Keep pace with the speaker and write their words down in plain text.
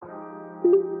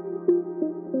Hello,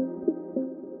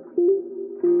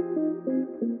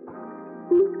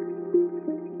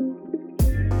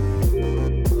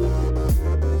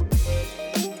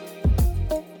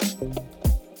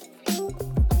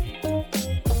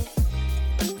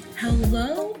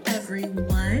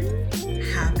 everyone.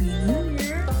 Happy New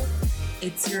Year.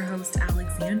 It's your host,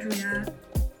 Alexandria,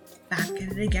 back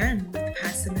at it again with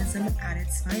pessimism at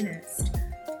its finest.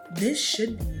 This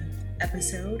should be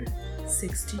episode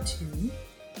 62.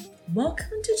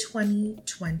 Welcome to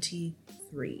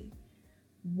 2023.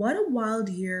 What a wild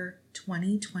year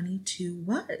 2022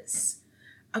 was.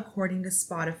 According to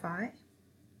Spotify,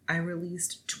 I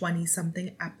released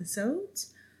 20-something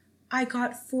episodes. I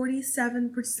got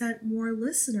 47% more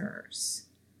listeners.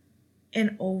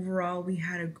 And overall, we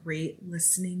had a great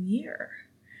listening year.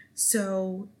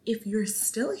 So if you're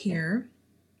still here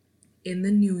in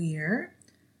the new year,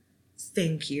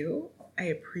 thank you. I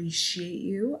appreciate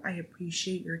you. I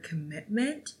appreciate your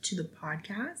commitment to the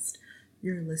podcast,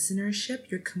 your listenership,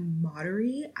 your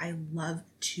camaraderie. I love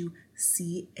to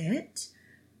see it.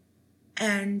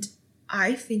 And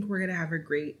I think we're going to have a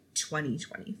great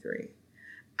 2023.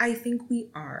 I think we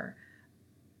are.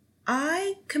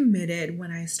 I committed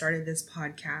when I started this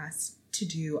podcast to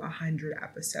do 100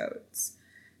 episodes.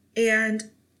 And,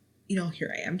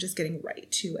 here I am just getting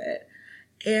right to it.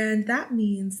 And that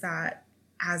means that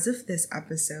as of this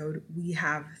episode, we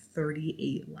have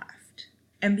 38 left.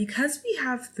 And because we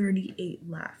have 38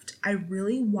 left, I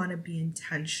really want to be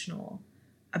intentional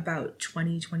about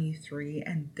 2023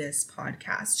 and this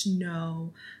podcast.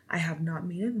 No, I have not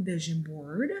made a vision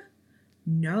board.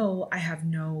 No, I have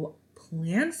no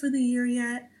plan for the year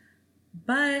yet,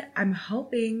 but I'm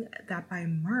hoping that by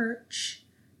March,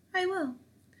 I will.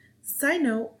 Side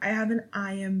note, I have an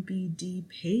IMBD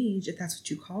page, if that's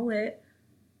what you call it,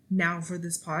 now for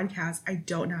this podcast. I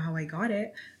don't know how I got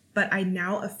it, but I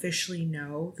now officially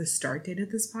know the start date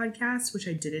of this podcast, which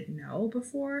I didn't know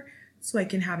before, so I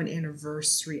can have an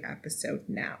anniversary episode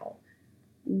now,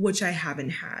 which I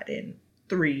haven't had in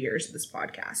 3 years of this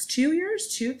podcast. 2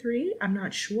 years? 2, 3? I'm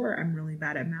not sure. I'm really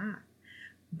bad at math.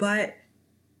 But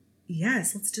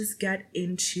yes, let's just get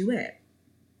into it.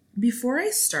 Before I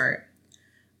start,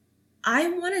 I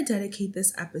want to dedicate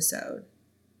this episode.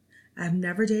 I've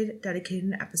never dedicated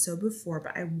an episode before,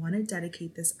 but I want to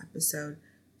dedicate this episode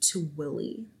to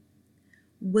Willie.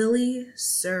 Willie,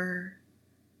 sir,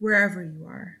 wherever you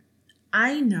are,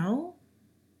 I know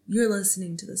you're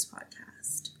listening to this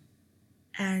podcast.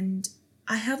 And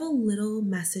I have a little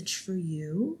message for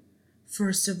you.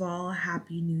 First of all,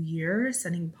 Happy New Year,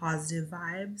 sending positive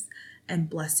vibes and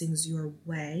blessings your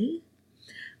way.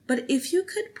 But if you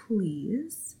could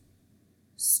please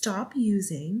stop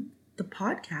using the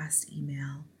podcast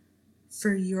email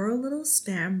for your little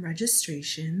spam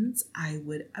registrations, I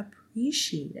would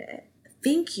appreciate it.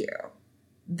 Thank you.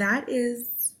 That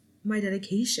is my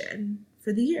dedication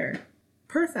for the year.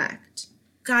 Perfect.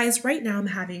 Guys, right now I'm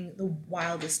having the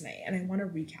wildest night and I want to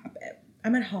recap it.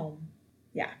 I'm at home.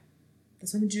 Yeah,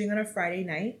 that's what I'm doing on a Friday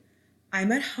night.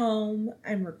 I'm at home.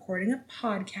 I'm recording a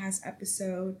podcast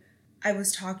episode. I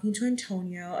was talking to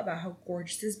Antonio about how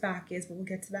gorgeous his back is, but we'll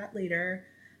get to that later.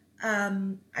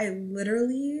 I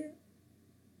literally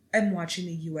am watching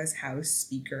the U.S. House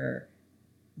Speaker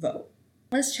vote.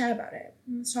 Let's chat about it.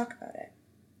 Let's talk about it.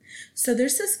 So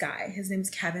there's this guy. His name's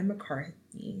Kevin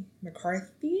McCarthy.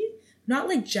 McCarthy? Not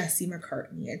like Jesse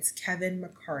McCartney, it's Kevin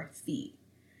McCarthy.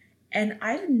 And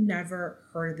I've never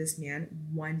heard of this man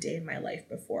one day in my life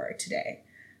before today.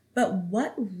 But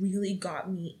what really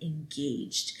got me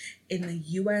engaged in the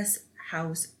U.S.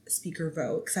 House Speaker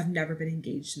vote, because I've never been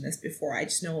engaged in this before. I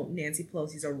just know Nancy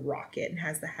Pelosi's a rocket and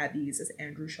has the heavies, as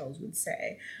Andrew Schultz would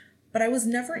say. But I was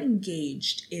never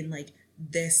engaged in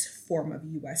this form of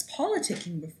U.S.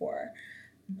 politicking before.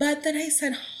 But then I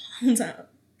said, hold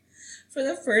up. For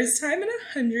the first time in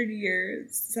 100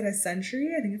 years, is that a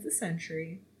century? I think it's a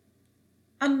century.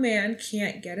 A man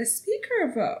can't get a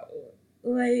speaker vote.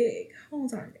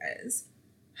 Hold on, guys.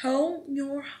 Hold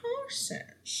your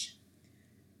horses.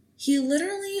 He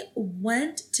literally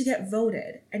went to get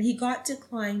voted and he got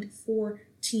declined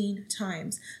 14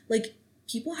 times.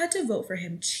 People had to vote for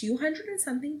him, 200 and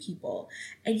something people,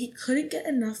 and he couldn't get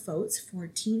enough votes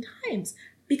 14 times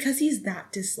because he's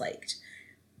that disliked.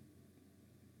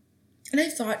 And I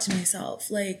thought to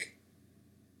myself,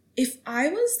 if I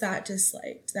was that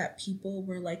disliked that people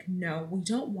were like, no, we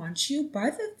don't want you,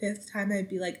 by the 5th time I'd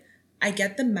be like, I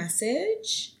get the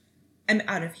message, I'm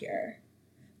out of here.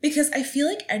 Because I feel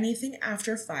like anything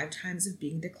after 5 times of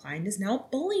being declined is now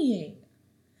bullying.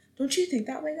 Don't you think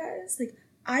that way, guys?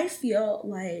 I feel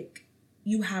like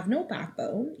you have no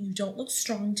backbone. You don't look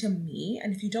strong to me.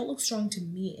 And if you don't look strong to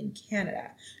me in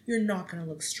Canada, you're not going to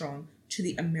look strong to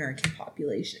the American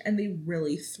population. And they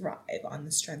really thrive on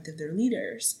the strength of their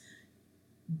leaders.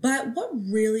 But what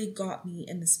really got me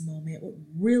in this moment, what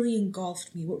really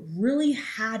engulfed me, what really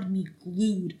had me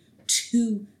glued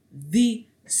to the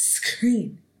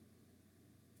screen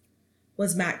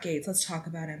was Matt Gaetz. Let's talk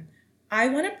about him. I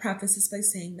want to preface this by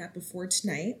saying that before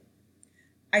tonight,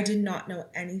 I did not know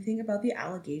anything about the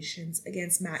allegations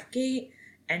against Matt Gaetz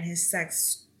and his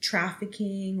sex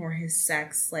trafficking or his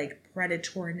sex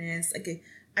predatorness.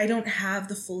 I don't have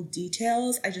the full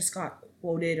details. I just got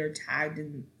quoted or tagged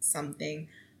in something.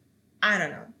 I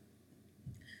don't know.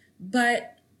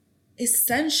 But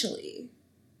essentially,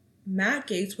 Matt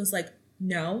Gaetz was like,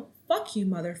 no, fuck you,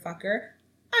 motherfucker.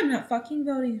 I'm not fucking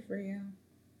voting for you.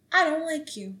 I don't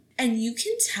like you. And you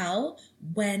can tell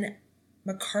when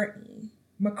McCartney,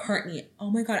 oh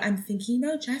my God, I'm thinking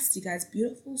about Jess, you guys,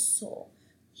 beautiful soul.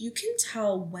 You can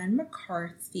tell when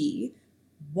McCarthy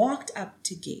walked up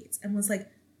to Gaetz and was like,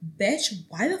 bitch,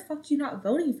 why the fuck you not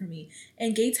voting for me?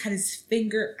 And Gaetz had his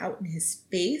finger out in his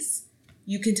face.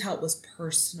 You can tell it was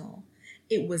personal.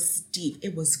 It was deep.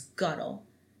 It was guttural.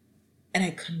 And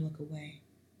I couldn't look away.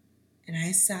 And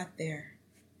I sat there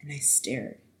and I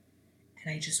stared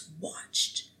and I just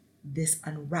watched this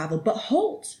unravel. But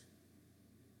hold,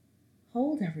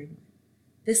 everyone.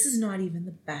 This is not even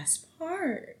the best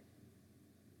part.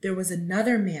 There was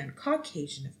another man,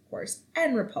 Caucasian, of course,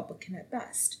 and Republican at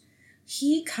best.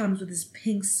 He comes with his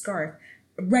pink scarf,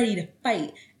 ready to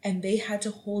fight, and they had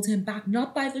to hold him back,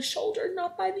 not by the shoulder,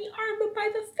 not by the arm, but by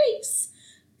the face.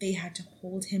 They had to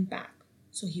hold him back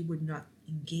so he would not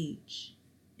engage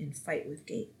in fight with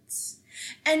Gaetz.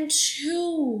 And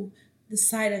to the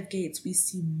side of Gaetz, we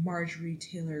see Marjorie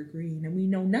Taylor Greene, and we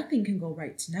know nothing can go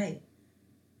right tonight.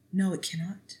 No, it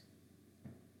cannot.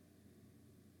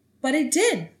 But it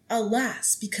did,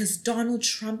 alas, because Donald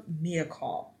Trump made a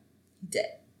call. He did.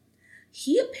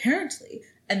 He apparently,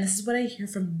 and this is what I hear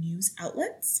from news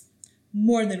outlets,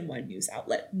 more than one news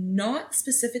outlet, not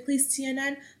specifically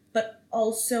CNN, but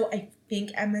also I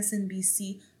think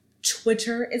MSNBC.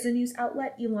 Twitter is a news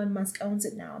outlet. Elon Musk owns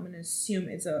it now. I'm going to assume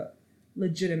it's a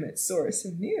legitimate source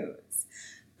of news.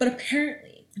 But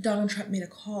apparently, Donald Trump made a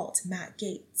call to Matt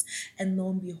Gaetz, and lo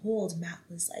and behold, Matt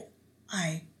was like,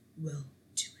 I will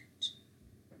do it.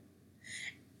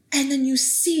 And then you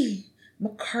see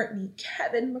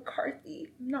Kevin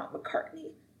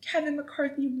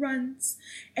McCarthy runs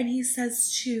and he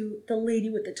says to the lady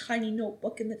with the tiny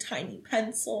notebook and the tiny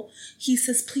pencil, he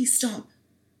says, please stop.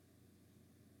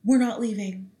 We're not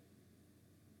leaving.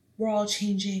 We're all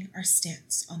changing our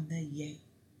stance on the yay.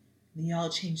 And they all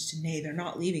changed to nay. They're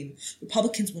not leaving.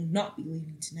 Republicans will not be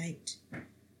leaving tonight.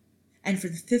 And for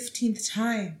the 15th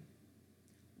time,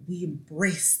 we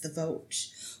embrace the vote.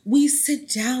 We sit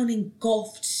down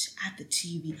engulfed at the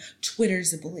TV.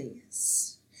 Twitter's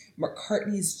ablaze.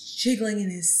 McCartney's jiggling in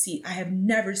his seat. I have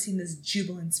never seen this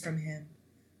jubilance from him.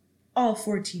 All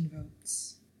 14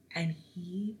 votes. And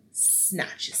he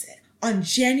snatches it. On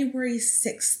January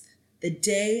 6th, the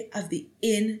day of the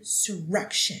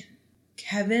insurrection,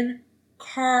 Kevin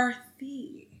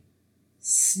McCarthy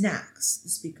snacks the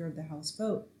Speaker of the House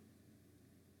vote.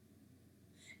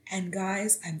 And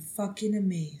guys, I'm fucking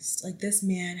amazed. This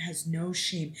man has no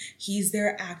shame. He's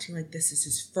there acting like this is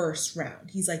his first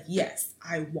round. He's like, yes,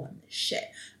 I won this shit.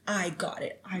 I got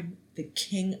it. I'm the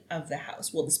king of the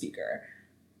house. Well, the speaker.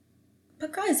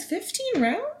 But guys, 15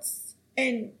 rounds?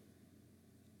 And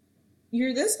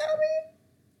you're this happy?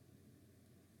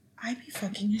 I'd be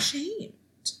fucking ashamed.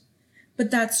 But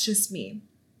that's just me.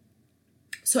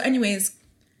 So anyways,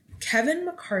 Kevin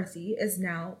McCarthy is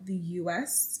now the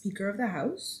U.S. Speaker of the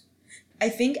House. I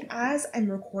think as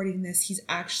I'm recording this, he's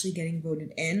actually getting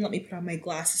voted in. Let me put on my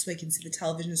glasses so I can see the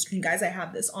television screen. Guys, I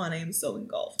have this on. I am so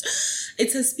engulfed. It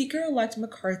says Speaker-elect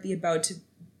McCarthy about to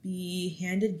be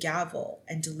handed gavel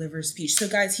and deliver speech. So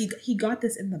guys, he got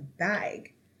this in the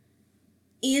bag.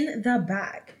 In the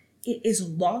bag. It is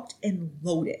locked and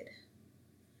loaded.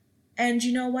 And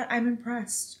you know what? I'm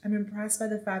impressed. I'm impressed by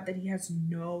the fact that he has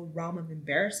no realm of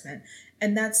embarrassment.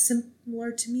 And that's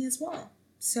similar to me as well.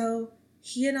 So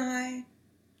he and I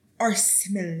are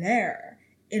similar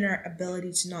in our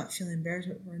ability to not feel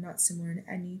embarrassment. We're not similar in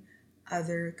any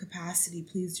other capacity.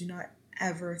 Please do not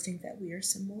ever think that we are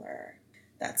similar.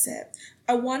 That's it.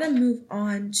 I want to move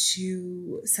on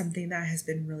to something that has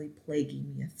been really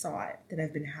plaguing me, a thought that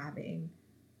I've been having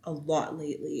a lot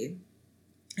lately.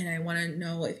 And I want to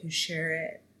know if you share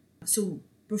it. So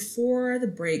before the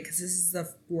break, because this is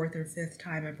the 4th or 5th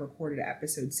time I've recorded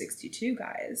episode 62,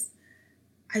 guys,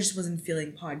 I just wasn't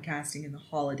feeling podcasting in the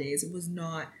holidays. It was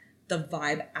not the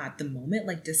vibe at the moment.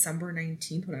 Like December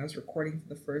 19th, when I was recording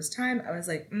for the first time, I was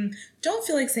like, don't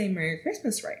feel like saying Merry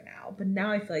Christmas right now. But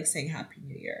now I feel like saying Happy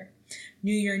New Year.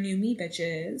 New Year, new me,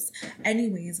 bitches.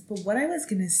 Anyways, but what I was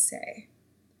going to say,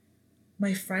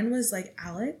 my friend was like,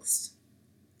 Alex,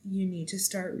 you need to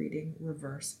start reading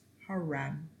reverse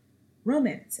harem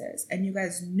romances. And you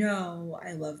guys know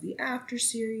I love the After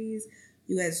series.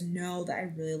 You guys know that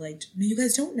I really liked, no, you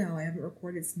guys don't know, I haven't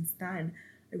recorded since then.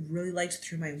 I really liked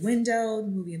Through My Window, the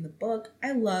movie and the book.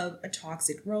 I love a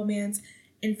toxic romance.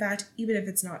 In fact, even if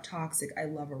it's not toxic, I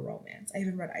love a romance. I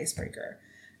even read Icebreaker.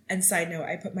 And side note,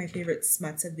 I put my favorite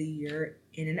smuts of the year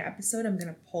in an episode. I'm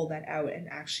going to pull that out and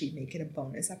actually make it a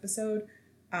bonus episode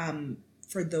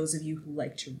for those of you who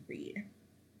like to read.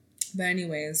 But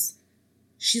anyways,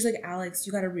 she's like, Alex,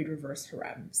 you got to read reverse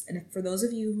harems. And for those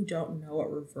of you who don't know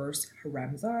what reverse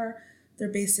harems are, they're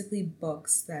basically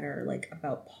books that are like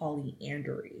about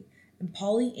polyandry. And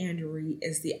polyandry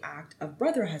is the act of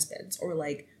brother husbands, or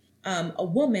like a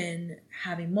woman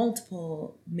having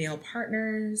multiple male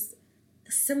partners,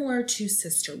 similar to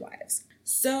sister wives.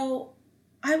 So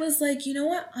I was like, you know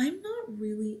what? I'm not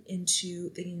really into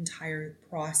the entire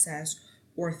process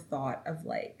or thought of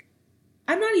like,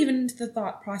 I'm not even into the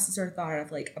thought process or thought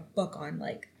of like a book on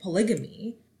like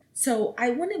polygamy. So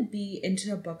I wouldn't be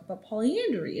into a book about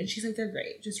polyandry. And she's like, they're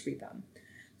great. Just read them.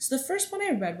 So the first one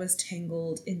I read was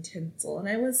Tangled in Tinsel. And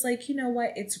I was like, you know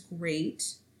what? It's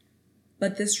great.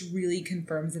 But this really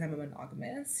confirms that I'm a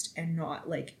monogamist and not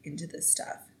like into this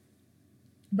stuff.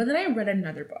 But then I read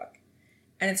another book.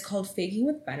 And it's called Faking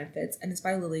with Benefits. And it's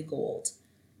by Lily Gold.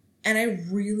 And I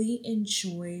really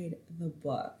enjoyed the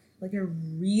book. Like, I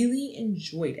really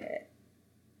enjoyed it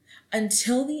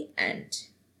until the end.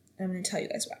 And I'm going to tell you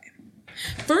guys why.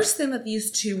 First thing that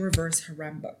these two reverse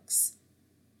harem books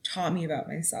taught me about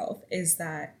myself is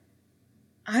that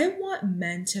I want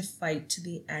men to fight to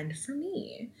the end for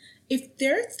me. If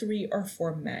there are 3 or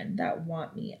 4 men that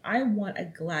want me, I want a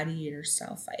gladiator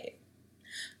style fight.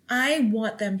 I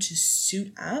want them to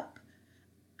suit up.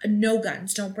 No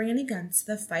guns. Don't bring any guns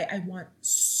to the fight. I want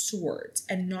swords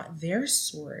and not their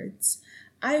swords.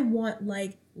 I want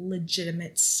like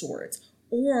legitimate swords.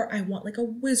 Or I want like a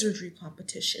wizardry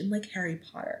competition like Harry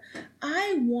Potter.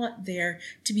 I want there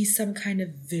to be some kind of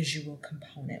visual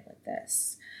component with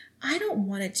this. I don't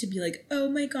want it to be like, oh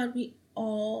my God, we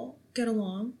all get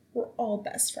along. We're all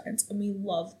best friends and we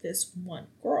love this one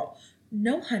girl.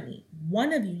 No, honey,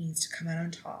 one of you needs to come out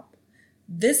on top.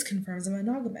 This confirms I'm a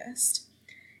monogamist.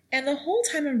 And the whole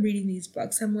time I'm reading these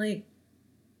books, I'm like,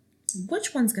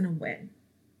 which one's going to win?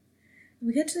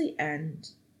 We get to the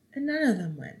end, and none of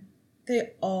them win.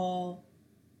 They all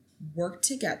work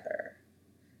together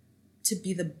to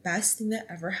be the best thing that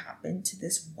ever happened to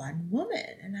this one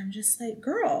woman. And I'm just like,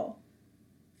 girl,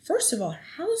 first of all,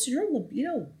 how's your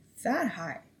libido that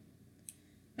high?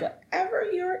 Whatever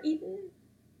you're eating,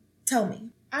 tell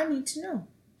me. I need to know.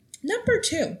 Number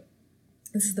 2.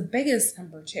 This is the biggest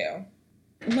number 2.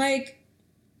 Like,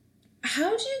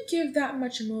 how do you give that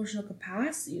much emotional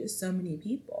capacity to so many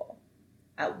people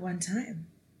at one time?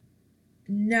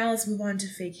 Now let's move on to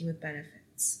Faking with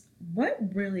Benefits.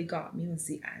 What really got me was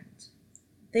the end.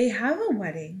 They have a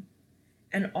wedding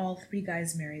and all 3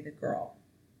 guys marry the girl.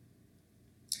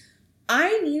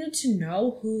 I needed to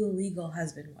know who the legal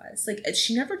husband was. Like,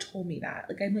 she never told me that.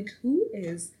 Like, I'm like, who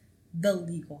is the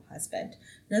legal husband?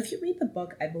 Now, if you read the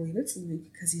book, I believe it's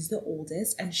Luke because he's the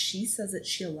oldest, and she says that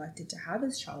she elected to have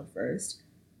his child first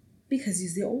because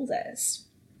he's the oldest.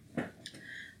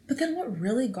 But then what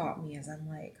really got me is I'm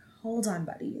like, hold on,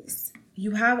 buddies.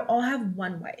 You all have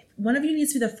one wife. One of you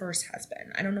needs to be the first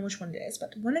husband. I don't know which one it is,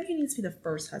 but one of you needs to be the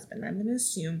first husband. I'm going to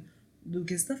assume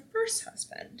Luke is the first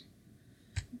husband.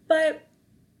 But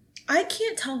I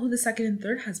can't tell who the second and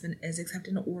third husband is except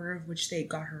in order of which they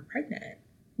got her pregnant.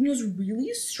 It was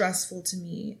really stressful to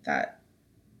me that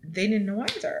they didn't know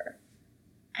either.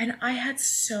 And I had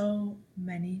so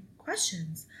many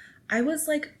questions. I was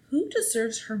like, who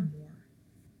deserves her more?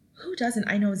 Who doesn't?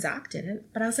 I know Zach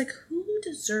didn't, but I was like, who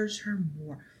deserves her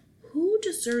more? Who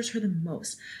deserves her the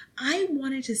most? I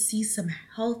wanted to see some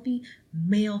healthy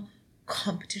male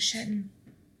competition.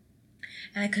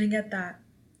 And I couldn't get that.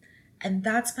 And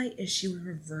that's my issue with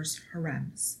reverse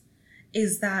harems,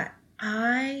 is that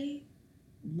I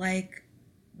like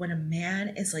when a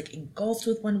man is like engulfed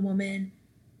with one woman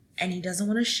and he doesn't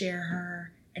want to share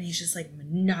her and he's just like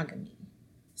monogamy,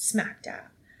 smack dab.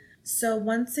 So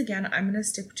once again, I'm going to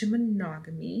stick to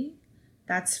monogamy.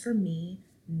 That's for me,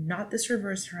 not this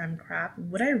reverse harem crap.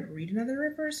 Would I read another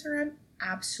reverse harem?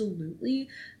 absolutely,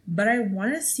 but I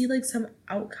want to see like some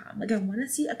outcome. Like I want to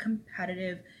see a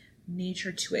competitive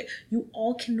nature to it. You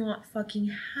all cannot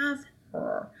fucking have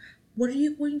her. What are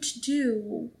you going to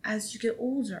do as you get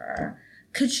older?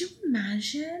 Could you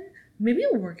imagine? Maybe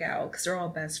it'll work out because they're all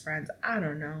best friends. I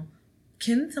don't know.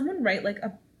 Can someone write like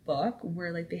a book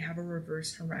where like they have a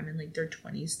reverse harem in like their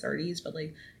 20s, 30s, but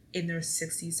like in their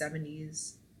 60s,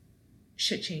 70s,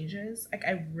 shit changes? Like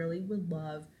I really would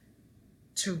love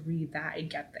to read that and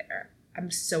get there.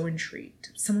 I'm so intrigued.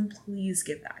 Someone please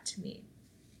give that to me.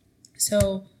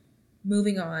 So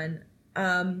moving on,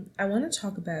 I want to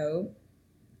talk about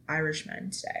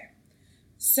Irishmen today.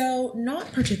 So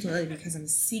not particularly because I'm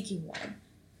seeking one,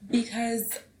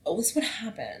 because this is what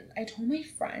happened. I told my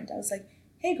friend, I was like,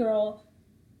 hey girl,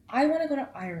 I want to go to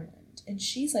Ireland. And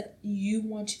she's like, you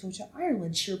want to go to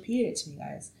Ireland? She repeated it to me,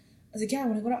 guys. I was like, yeah, I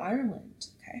want to go to Ireland.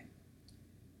 Okay.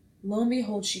 Lo and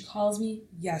behold, she calls me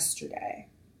yesterday.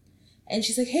 And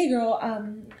she's like, hey girl,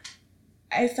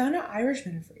 I found an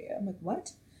Irishman for you. I'm like,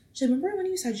 what? She's like, remember when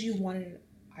you said you wanted an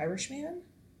Irishman?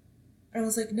 And I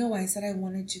was like, no, I said I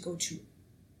wanted to go to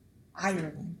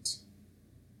Ireland.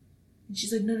 And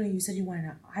she's like, no, you said you wanted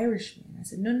an Irishman. I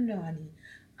said, no, honey.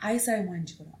 I said I wanted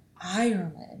to go to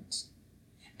Ireland.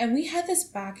 And we had this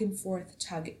back and forth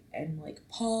tug and like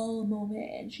pull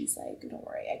moment. And she's like, don't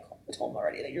worry, I told him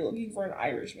already that you're looking for an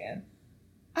Irishman.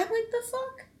 I'm like, the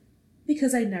fuck?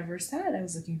 Because I never said I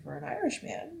was looking for an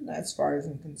Irishman, as far as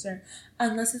I'm concerned.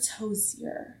 Unless it's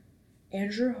Hosier.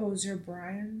 Andrew Hosier,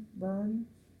 Brian Byrne.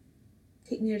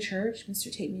 Take me to church,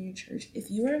 Mr. Take me to church. If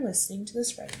you are listening to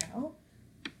this right now,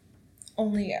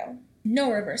 only you.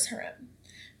 No reverse harem.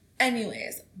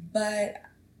 Anyways, but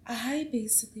I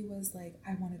basically was like,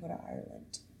 I want to go to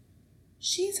Ireland.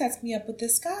 She sets me up with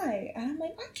this guy, and I'm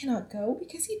like, I cannot go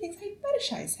because he thinks I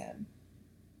fetishize him.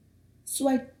 So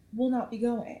I will not be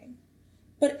going.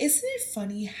 But isn't it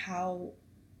funny how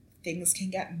things can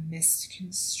get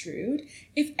misconstrued?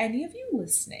 If any of you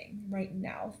listening right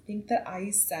now think that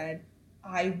I said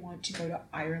I want to go to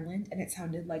Ireland and it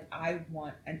sounded like I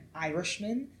want an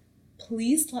Irishman,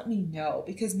 please let me know,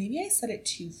 because maybe I said it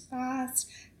too fast.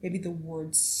 Maybe the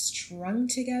words strung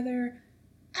together.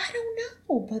 I don't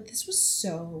know, but this was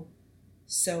so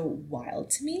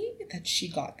wild to me that she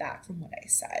got that from what I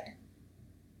said.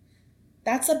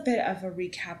 That's a bit of a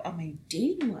recap on my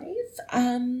dating life.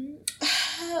 I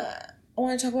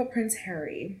want to talk about Prince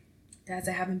Harry. Guys,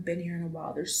 I haven't been here in a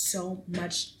while. There's so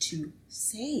much to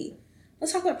say.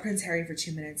 Let's talk about Prince Harry for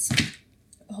 2 minutes.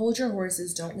 Hold your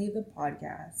horses. Don't leave the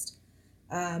podcast.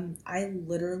 I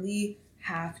literally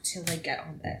have to get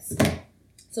on this.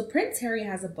 So Prince Harry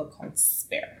has a book called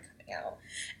Spare coming out.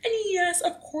 And yes,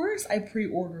 of course I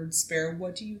pre-ordered Spare.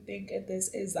 What do you think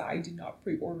this is that I did not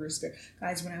pre-order Spare?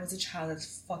 Guys, when I was a child, I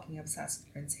was fucking obsessed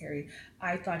with Prince Harry.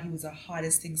 I thought he was the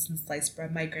hottest thing since sliced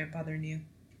bread. My grandfather knew.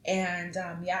 And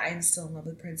I'm still in love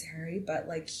with Prince Harry, but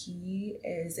he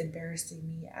is embarrassing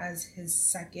me as his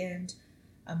second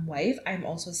wife. I'm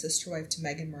also sister wife to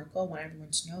Meghan Markle. I want everyone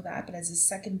to know that. But as his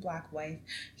second black wife,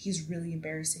 he's really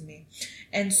embarrassing me.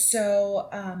 And so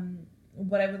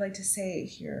what I would like to say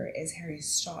here is, Harry,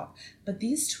 stop. But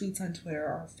these tweets on Twitter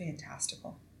are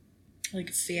fantastical.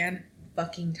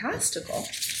 Fan-fucking-tastical.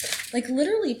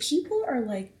 Literally, people are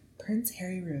like, Prince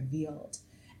Harry revealed.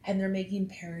 And they're making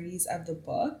parodies of the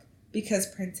book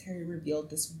because Prince Harry revealed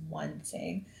this one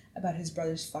thing about his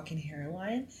brother's fucking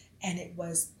hairline. And it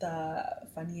was the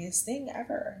funniest thing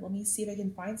ever. Let me see if I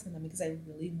can find some of them because I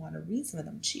really want to read some of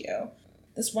them to you.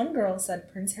 This one girl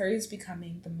said Prince Harry is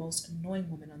becoming the most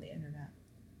annoying woman on the internet.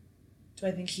 Do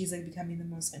I think he's becoming the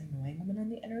most annoying woman on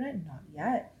the internet? Not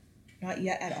yet. Not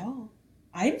yet at all.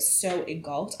 I'm so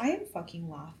engulfed. I am fucking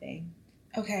laughing.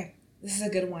 Okay, this is a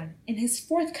good one. In his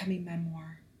forthcoming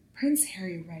memoir, Prince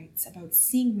Harry writes about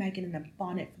seeing Meghan in a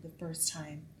bonnet for the first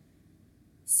time.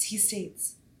 He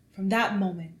states, "From that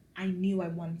moment, I knew I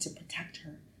wanted to protect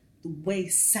her the way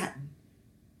satin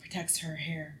protects her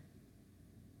hair.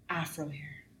 Afro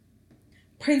hair."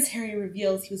 Prince Harry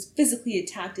reveals he was physically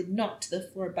attacked and knocked to the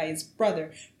floor by his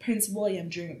brother, Prince William,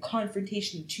 during a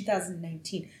confrontation in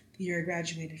 2019, the year I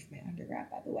graduated from my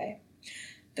undergrad, by the way.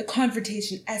 The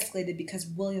confrontation escalated because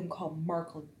William called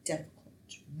Markle difficult,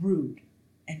 rude,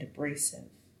 and abrasive.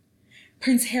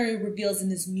 Prince Harry reveals in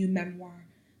his new memoir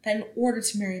that in order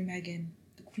to marry Meghan,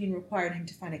 the Queen required him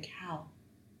to find a cow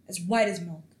as white as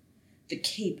milk, the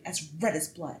cape as red as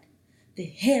blood, the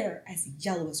hair as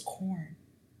yellow as corn,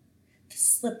 the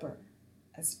slipper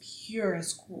as pure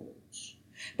as gold,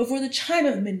 before the chime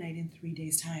of midnight in 3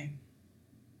 days' time.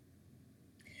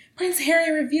 Prince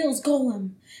Harry reveals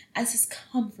Gollum as his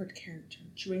comfort character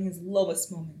during his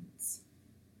lowest moments.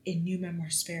 in New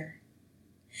Memoirs Fair.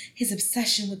 His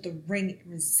obsession with the ring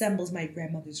resembles my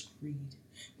grandmother's greed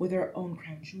with her own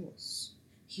crown jewels.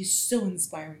 He's so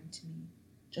inspiring to me.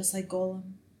 Just like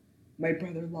Golem, my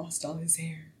brother lost all his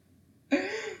hair.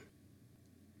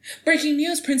 Breaking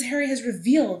news, Prince Harry has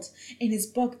revealed in his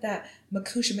book that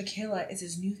Makusha Michaela is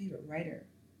his new favorite writer.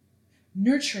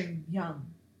 Nurturing young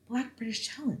Black British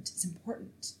talent is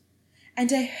important,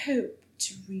 and I hope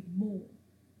to read more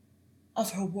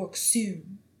of her work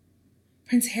soon.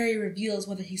 Prince Harry reveals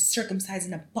whether he's circumcised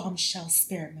in a bombshell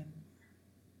spare memoir.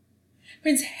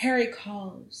 Prince Harry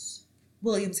calls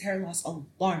William's hair loss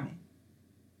alarming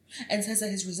and says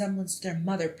that his resemblance to their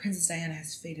mother, Princess Diana,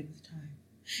 has faded with time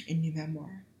in new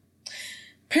memoir.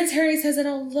 Prince Harry says that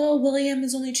although William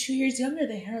is only 2 years younger,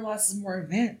 the hair loss is more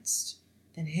advanced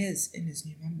than his in his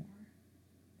new memoir.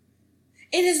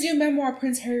 In his new memoir,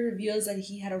 Prince Harry reveals that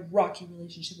he had a rocky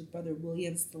relationship with brother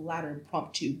William's the latter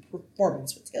impromptu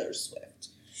performance with Taylor Swift.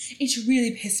 It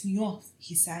really pissed me off,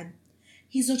 he said.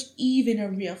 He's not even a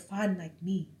real fan like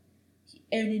me. He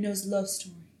only knows love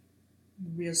story.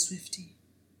 I'm a real Swiftie.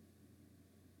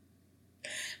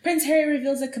 Prince Harry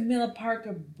reveals that Camilla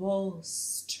Parker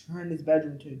Bowles turned his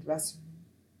bedroom to a dressing room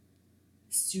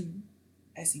as soon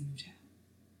as he moved out.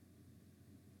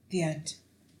 The end.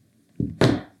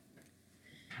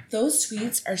 Those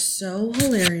tweets are so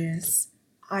hilarious.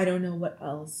 I don't know what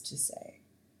else to say.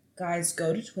 Guys,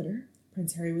 go to Twitter.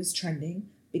 Prince Harry was trending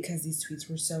because these tweets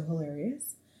were so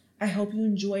hilarious. I hope you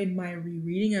enjoyed my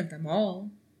rereading of them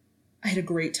all. I had a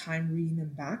great time reading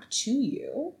them back to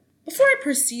you. Before I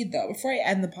proceed, though, before I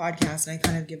end the podcast and I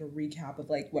kind of give a recap of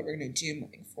like what we're going to do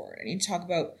moving forward, I need to talk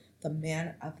about the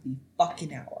man of the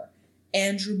fucking hour,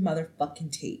 Andrew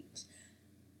motherfucking Tate.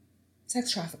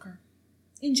 Sex trafficker.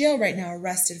 In jail right now,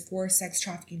 arrested for sex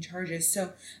trafficking charges.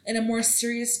 So, in a more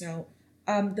serious note,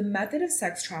 the method of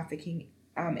sex trafficking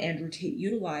Andrew Tate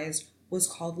utilized was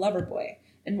called Loverboy.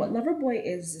 And what Loverboy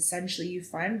is essentially you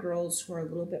find girls who are a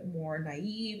little bit more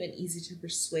naive and easy to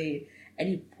persuade,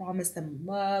 and you promise them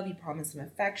love, you promise them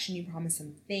affection, you promise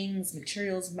them things,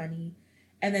 materials, money,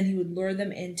 and then he would lure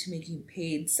them into making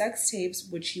paid sex tapes,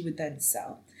 which he would then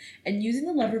sell. And using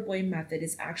the Loverboy method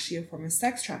is actually a form of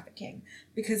sex trafficking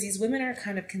because these women are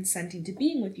kind of consenting to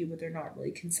being with you, but they're not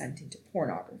really consenting to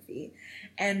pornography.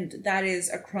 And that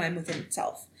is a crime within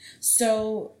itself.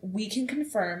 So we can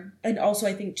confirm, and also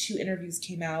I think 2 interviews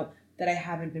came out that I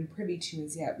haven't been privy to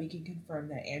as yet. We can confirm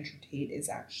that Andrew Tate is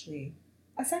actually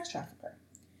a sex trafficker.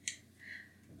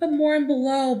 But more and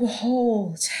below,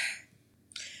 behold,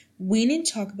 we need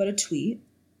to talk about a tweet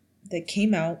that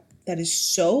came out that is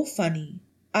so funny.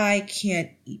 I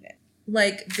can't even.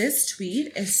 Like, this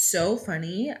tweet is so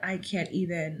funny, I can't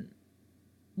even,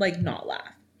 like, not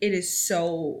laugh. It is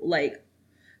so, like...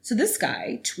 So this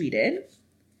guy tweeted,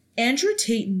 Andrew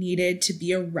Tate needed to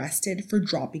be arrested for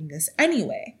dropping this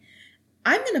anyway.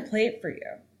 I'm going to play it for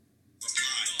you.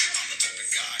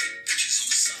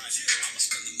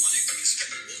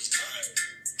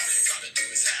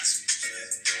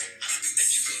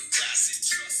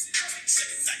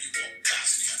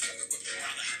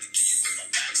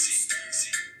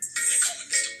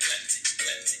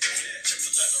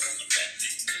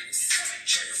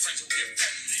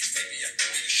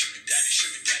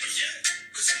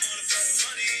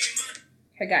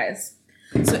 Hey guys,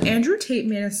 so Andrew Tate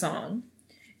made a song,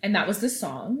 and that was the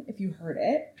song, if you heard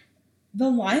it.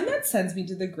 The line that sends me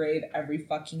to the grave every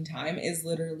fucking time is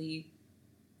literally,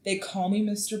 they call me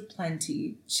Mr.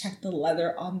 Plenty, check the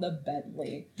leather on the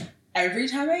Bentley. Every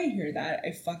time I hear that,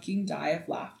 I fucking die of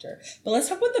laughter. But let's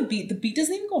talk about the beat. The beat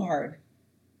doesn't even go hard.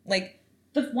 Like,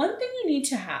 the one thing you need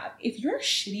to have, if you're a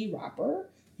shitty rapper,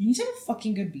 you need to have a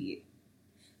fucking good beat.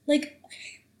 Like,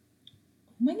 okay.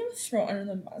 Who am I going to throw under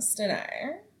the bus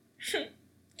today?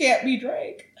 Can't be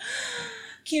Drake.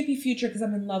 Can't be Future because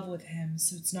I'm in love with him,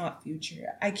 so it's not Future.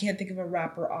 I can't think of a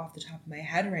rapper off the top of my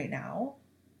head right now.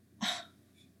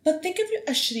 But think of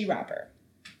a shitty rapper.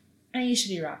 Any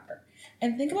shitty rapper.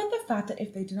 And think about the fact that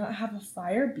if they did not have a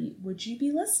fire beat, would you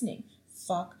be listening?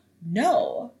 Fuck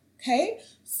no. Okay?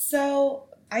 So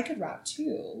I could rap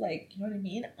too. Like, you know what I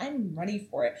mean? I'm ready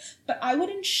for it. But I would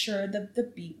ensure that the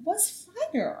beat was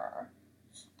fire.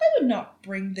 I would not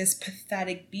bring this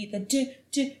pathetic beat that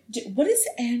what is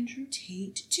Andrew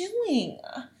Tate doing?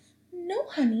 No,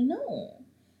 honey, no.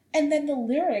 And then the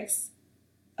lyrics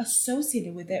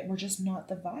associated with it were just not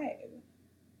the vibe.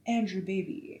 Andrew,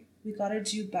 baby, we gotta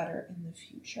do better in the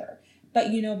future.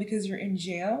 But you know, because you're in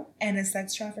jail and a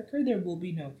sex trafficker, there will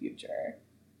be no future.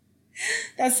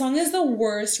 That song is the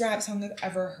worst rap song I've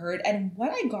ever heard. And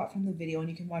what I got from the video, and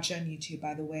you can watch it on YouTube,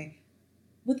 by the way,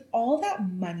 with all that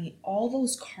money, all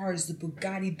those cars, the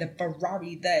Bugatti, the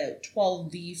Ferrari, the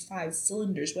 12V5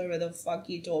 cylinders, whatever the fuck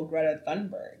you told Greta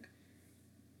Thunberg.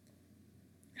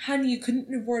 Honey, you couldn't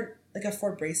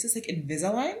afford braces like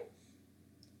Invisalign?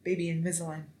 Baby,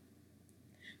 Invisalign.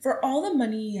 For all the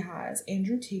money he has,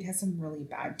 Andrew Tate has some really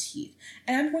bad teeth.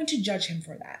 And I'm going to judge him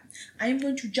for that. I'm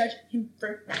going to judge him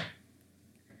for that.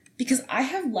 Because I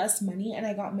have less money and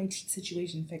I got my teeth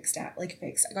situation fixed. I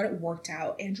got it worked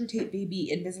out. Andrew Tate, baby,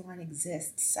 Invisalign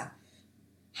exists.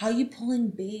 How you pulling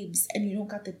babes and you don't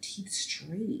got the teeth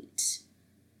straight?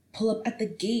 Pull up at the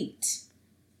gate.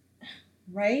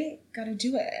 Right? Gotta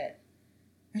do it.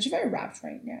 Imagine if I rapped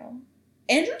right now.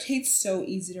 Andrew Tate's so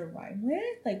easy to rhyme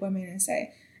with. Like, what am I gonna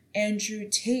say? Andrew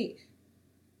Tate.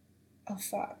 Oh,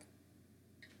 fuck.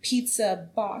 Pizza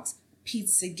box,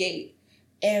 pizza gate.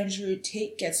 Andrew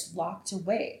Tate gets locked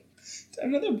away.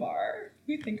 Another bar.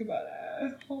 Let me think about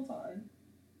it. Hold on.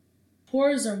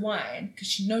 Pours her wine because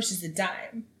she knows she's a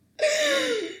dime.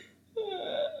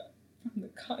 From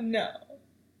the no.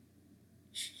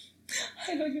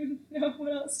 I don't even know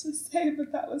what else to say,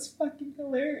 but that was fucking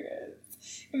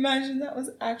hilarious. Imagine that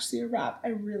was actually a rap. I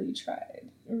really tried.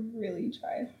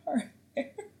 Hard.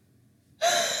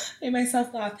 Made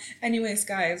myself laugh. Anyways,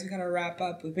 guys, we gotta wrap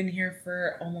up. We've been here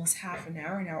for almost half an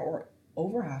hour now, or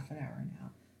over half an hour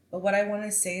now. But what I want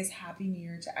to say is Happy New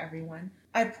Year to everyone.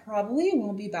 I probably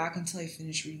won't be back until I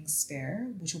finish reading Spare,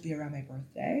 which will be around my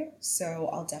birthday. So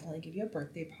I'll definitely give you a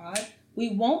birthday pod. I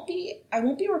won't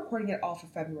be recording it all for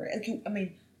February.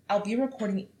 I'll be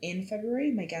recording in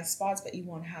February, my guest spots, but you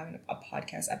won't have a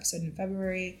podcast episode in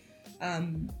February.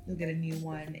 You'll get a new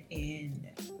one in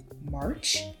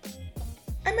March.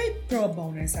 I might throw a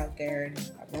bonus out there in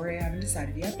February. I haven't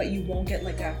decided yet, but you won't get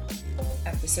like a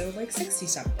episode like 60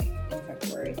 something in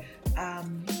February.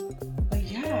 But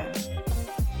yeah,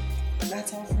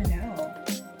 that's all for now.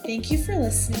 Thank you for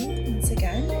listening once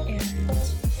again,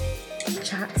 and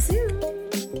chat soon.